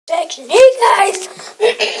reaction. Hey guys,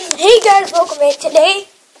 hey guys, welcome back. Today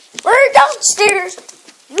we're downstairs.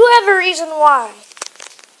 You have a reason why.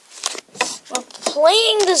 We're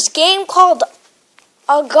playing this game called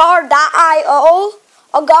Agar.io.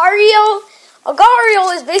 Agario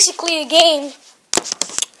is basically a game.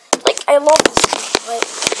 Like, I love this game, but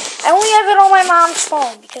I only have it on my mom's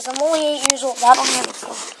phone because I'm only 8 years old. I don't have a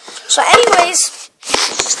phone. So anyways,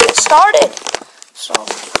 let's get started. So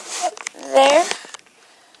there.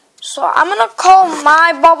 So I'm gonna call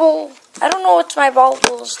my bubble. I don't know what's my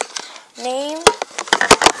bubble's name.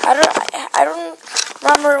 I don't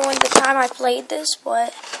remember when the time I played this,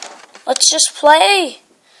 but let's just play.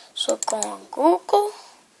 So go on Google.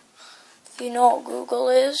 If you know what Google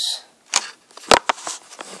is.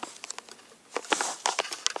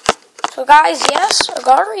 So guys, yes,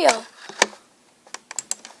 Agario.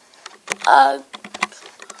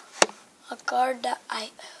 Agar.io.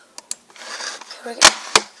 Okay,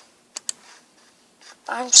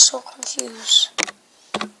 I'm so confused.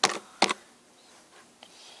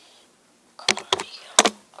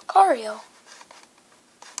 Agario.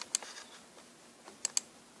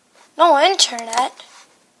 No internet.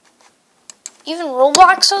 Even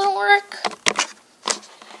Roblox doesn't work.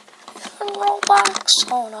 Even Roblox.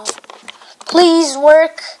 Oh no. Please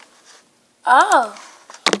work. Oh.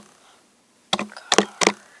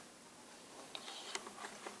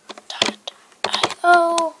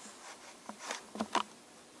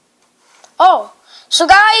 Oh, so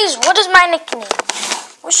guys, what is my nickname?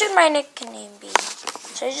 What should my nickname be?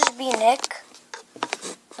 Should it just be Nick?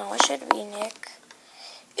 No, it should be Nick.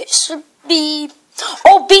 It should be...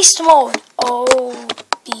 Oh, Beast Mode. Oh,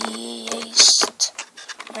 Beast.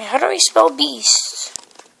 Wait, how do I spell Beast?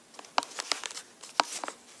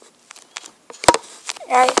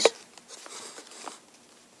 Guys.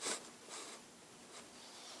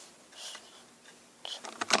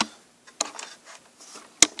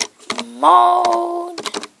 Mode.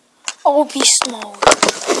 Oh, Beast Mode.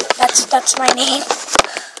 That's my name.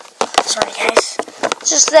 Sorry, guys.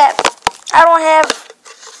 It's just that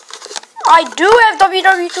I do have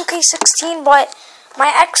WWE 2K16, but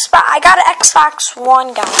my Xbox, I got an Xbox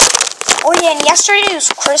One, guys. Oh yeah, and yesterday was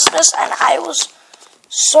Christmas, and I was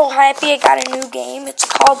so happy I got a new game. It's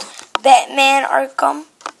called Batman Arkham.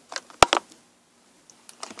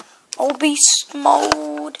 Oh, Beast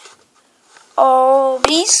Mode. Oh,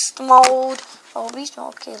 Beast Mode. Oh, Beast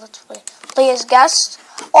Mode. Okay, let's play. Play as guest.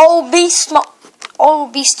 Oh, Beast Mode. Oh,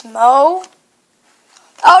 Beast Mode.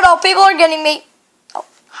 Oh, no, people are getting me. Oh,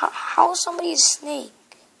 how is somebody a snake?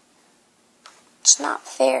 It's not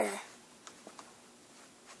fair.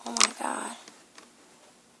 Oh, my God.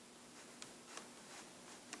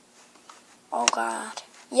 Oh, God.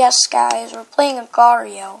 Yes, guys, we're playing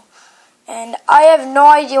Agario. And I have no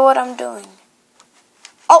idea what I'm doing.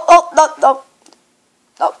 Oh, no.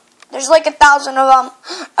 There's like 1,000 of them.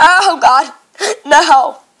 Oh, God.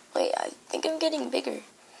 No. Wait, I think I'm getting bigger. I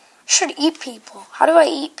should eat people. How do I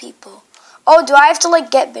eat people? Oh, do I have to, like,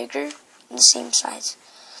 get bigger? In the same size.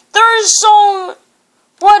 There's so...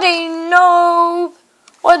 What a noob.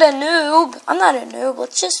 What a noob. I'm not a noob.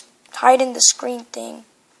 Let's just hide in the screen thing.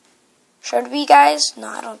 Should we, guys? No,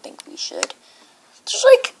 I don't think we should. There's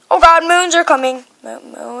like... Oh, God, moons are coming.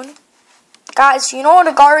 Moon. Guys, you know what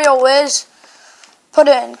Agario is? Put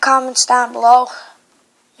it in comments down below.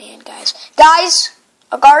 Man, guys. Guys,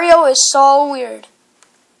 Agario is so weird.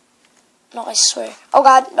 No, I swear. Oh,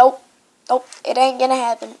 God, nope. Nope, it ain't gonna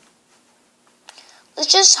happen. Let's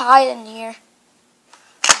just hide in here.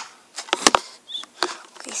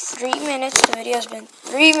 Okay, 3 minutes. The video's been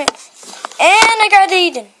 3 minutes. And I got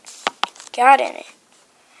eaten. Got in it.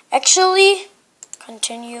 Actually,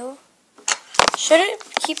 continue. Should it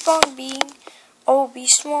keep on being... Oh,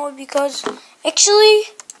 Beast Mode, because actually,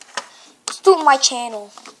 let's do my channel.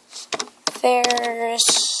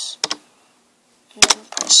 Ferris, and then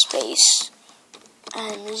press space,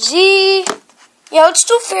 MZ. Yeah, let's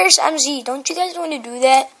do Ferris MZ. Don't you guys want to do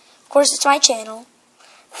that? Of course, it's my channel.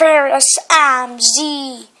 Ferris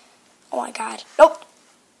MZ. Oh my God. Nope.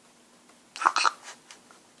 Ha ha.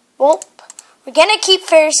 Well, we're gonna keep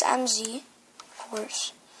Ferris MZ, of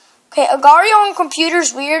course. Okay, Agario on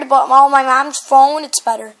computer's weird, but on my mom's phone it's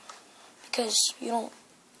better because you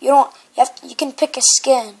can pick a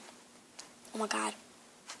skin. Oh my God,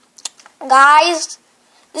 guys,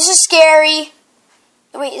 this is scary.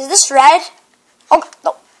 Wait, is this red? Oh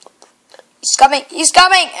no, he's coming! He's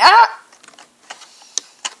coming! Ah!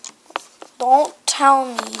 Don't tell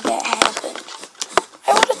me that happened.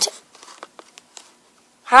 I want to.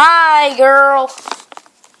 Hi, girl.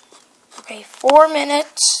 Okay, 4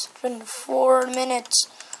 minutes. It's been 4 minutes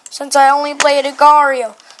since I only played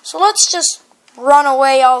Agario. So let's just run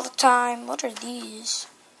away all the time. What are these?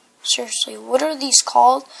 Seriously, what are these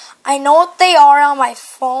called? I know what they are on my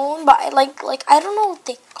phone, but I don't know what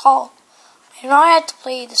they call. I know I had to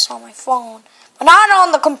play this on my phone, but not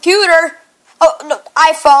on the computer. Oh no,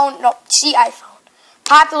 iPhone. No, see iPhone.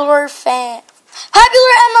 Popular fan.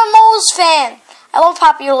 Popular MMOs fan. I love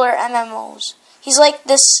popular MMOs. He's like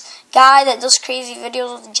this guy that does crazy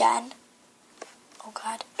videos with Jen. Oh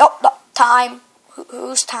God. No, time.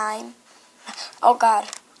 Who's time? Oh God.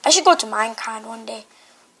 I should go to Minecraft one day.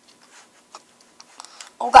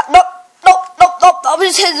 Oh God. Nope. That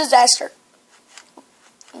was a disaster.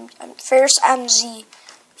 First MZ.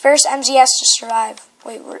 First MZ has to survive.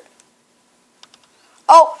 Wait, where?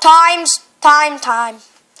 Oh, time.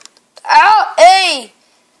 Oh, A.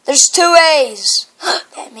 There's 2 A's.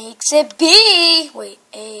 That makes it B. Wait,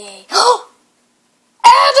 A.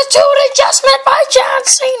 Attitude adjustment by John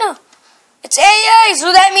Cena. It's AA,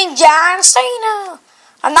 so that means John Cena.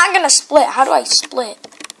 I'm not gonna split. How do I split?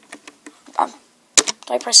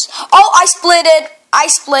 Do I press? Oh, I split it.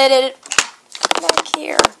 Come back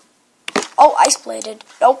here. Oh, I split it.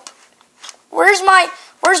 Nope. Where's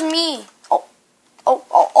me? Oh.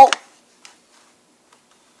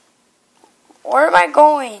 Where am I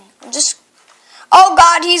going? Oh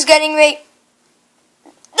God, he's getting me.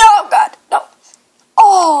 No, God, no.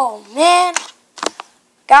 Oh, man.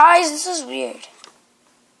 Guys, this is weird.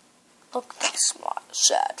 Look at this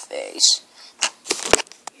sad face.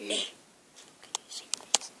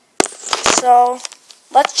 So,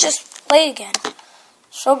 let's just play again.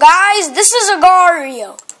 So, guys, this is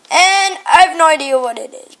Agario. And I have no idea what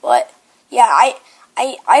it is. But, yeah, I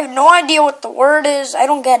have no idea what the word is. I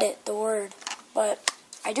don't get it, the word. But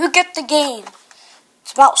I do get the game.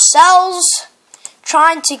 It's about cells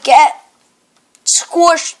trying to get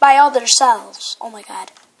squished by other cells. Oh my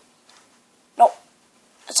God. No.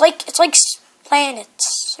 It's like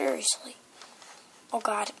planets. Seriously. Oh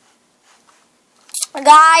God.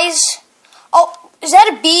 Guys. Oh, is that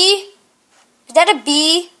a bee? Is that a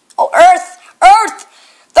bee? Oh, Earth.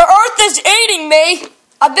 The Earth is eating me.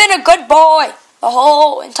 I've been a good boy.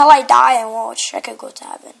 Until I die and watch. I could go to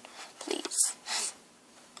heaven. Please.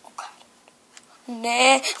 Oh God.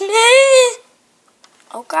 Nah.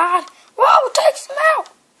 Oh God. Whoa, takes them out.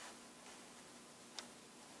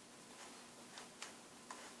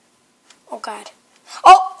 Oh God.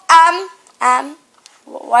 Oh,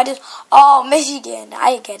 why did? Oh, Michigan.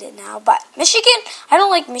 I get it now. But Michigan, I don't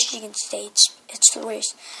like Michigan State. It's the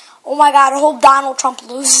worst. Oh my God. I hope Donald Trump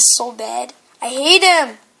loses so bad. I hate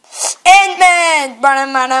him. Ant-Man.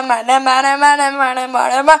 Batman.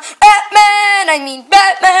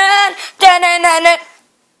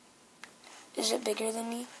 Is it bigger than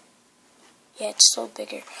me? Yeah, it's still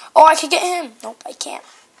bigger. Oh, I could get him. Nope, I can't.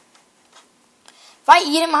 If I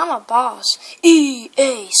eat him, I'm a boss.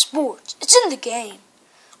 EA Sports. It's in the game.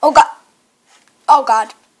 Oh God. Oh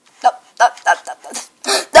God. No.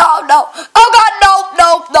 Oh God,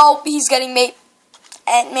 no. He's getting me.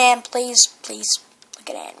 Ant-Man, please. Look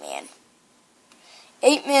at Ant-Man.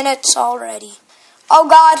 8 minutes already. Oh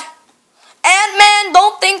God. Ant-Man,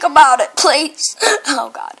 don't think about it, please. Oh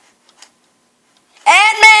God.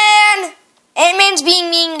 Ant-Man! Ant-Man's being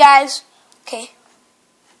mean, guys. Okay.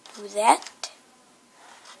 Do that.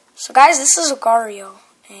 So, guys, this is Agario.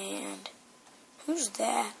 And who's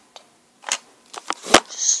that?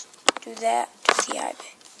 Just do that. Yeah.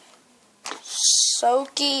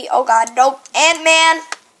 Soki. Oh, God, nope. Ant-Man.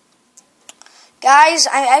 Guys,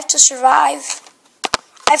 I have to survive.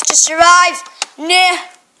 Nah.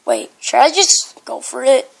 Wait, should I just go for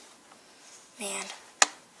it? Man.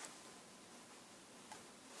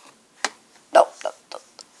 Nope.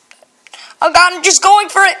 Oh God, I'm just going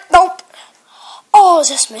for it. Nope. Oh,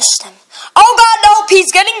 just missed him. Oh God, nope.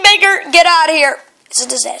 He's getting bigger. Get out of here. It's a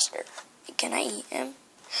disaster. Can I eat him?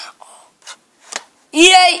 Oh.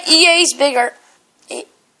 EA's bigger. EA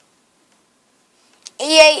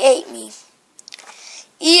ate me.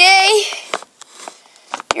 EA,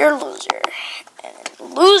 you're a loser.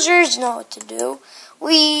 And losers know what to do.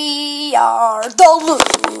 We are the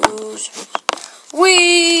losers.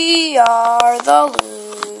 We are the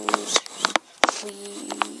losers. We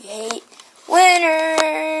hate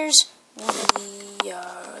winners. We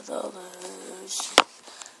are the losers.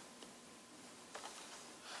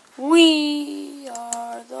 We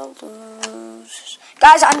are the losers.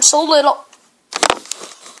 Guys, I'm so little.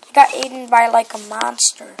 I got eaten by like a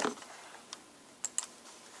monster.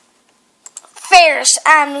 Ferris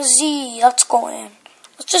MZ. Let's go in.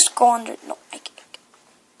 Let's just go under. No, I can't.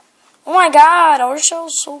 Oh my God, our show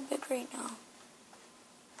is so big right now.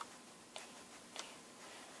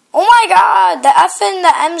 Oh my my god, the F and the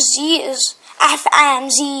MZ is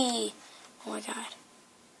FMZ. Oh my god.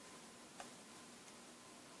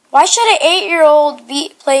 Why should an 8-year-old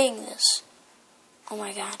be playing this? Oh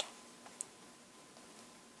my god.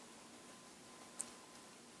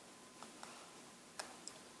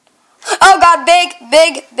 Oh god,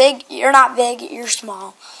 big. You're not big, you're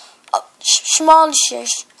small. Oh, small and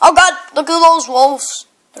shish. Oh god, look at those wolves.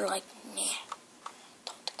 They're like, nah.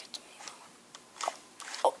 Don't think it's me.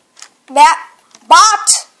 Oh, bot.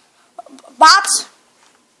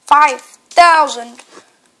 5,000.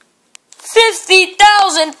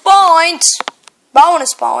 50,000 points.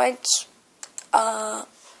 Bonus points.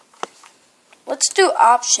 Let's do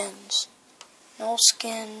options. No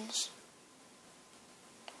skins.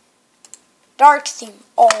 Dark theme.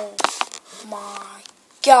 Oh my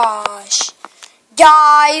gosh.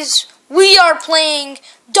 Guys, we are playing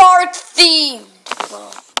dark themed.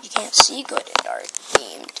 Well, you can't see good in dark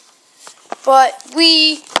themed. But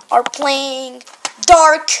we are playing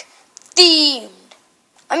dark themed.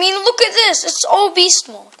 I mean, look at this. It's all beast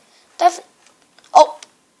mode. Oh,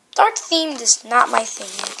 dark themed is not my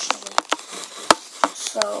thing, actually.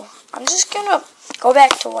 So, I'm just gonna go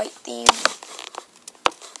back to white theme.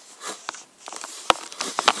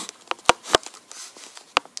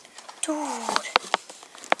 Dude.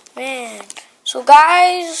 Man. So,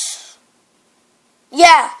 guys.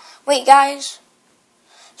 Yeah. Wait, guys.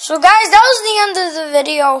 So, guys, that was the end of the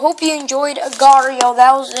video. Hope you enjoyed Agario.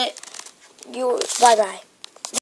 That was it. Bye-bye.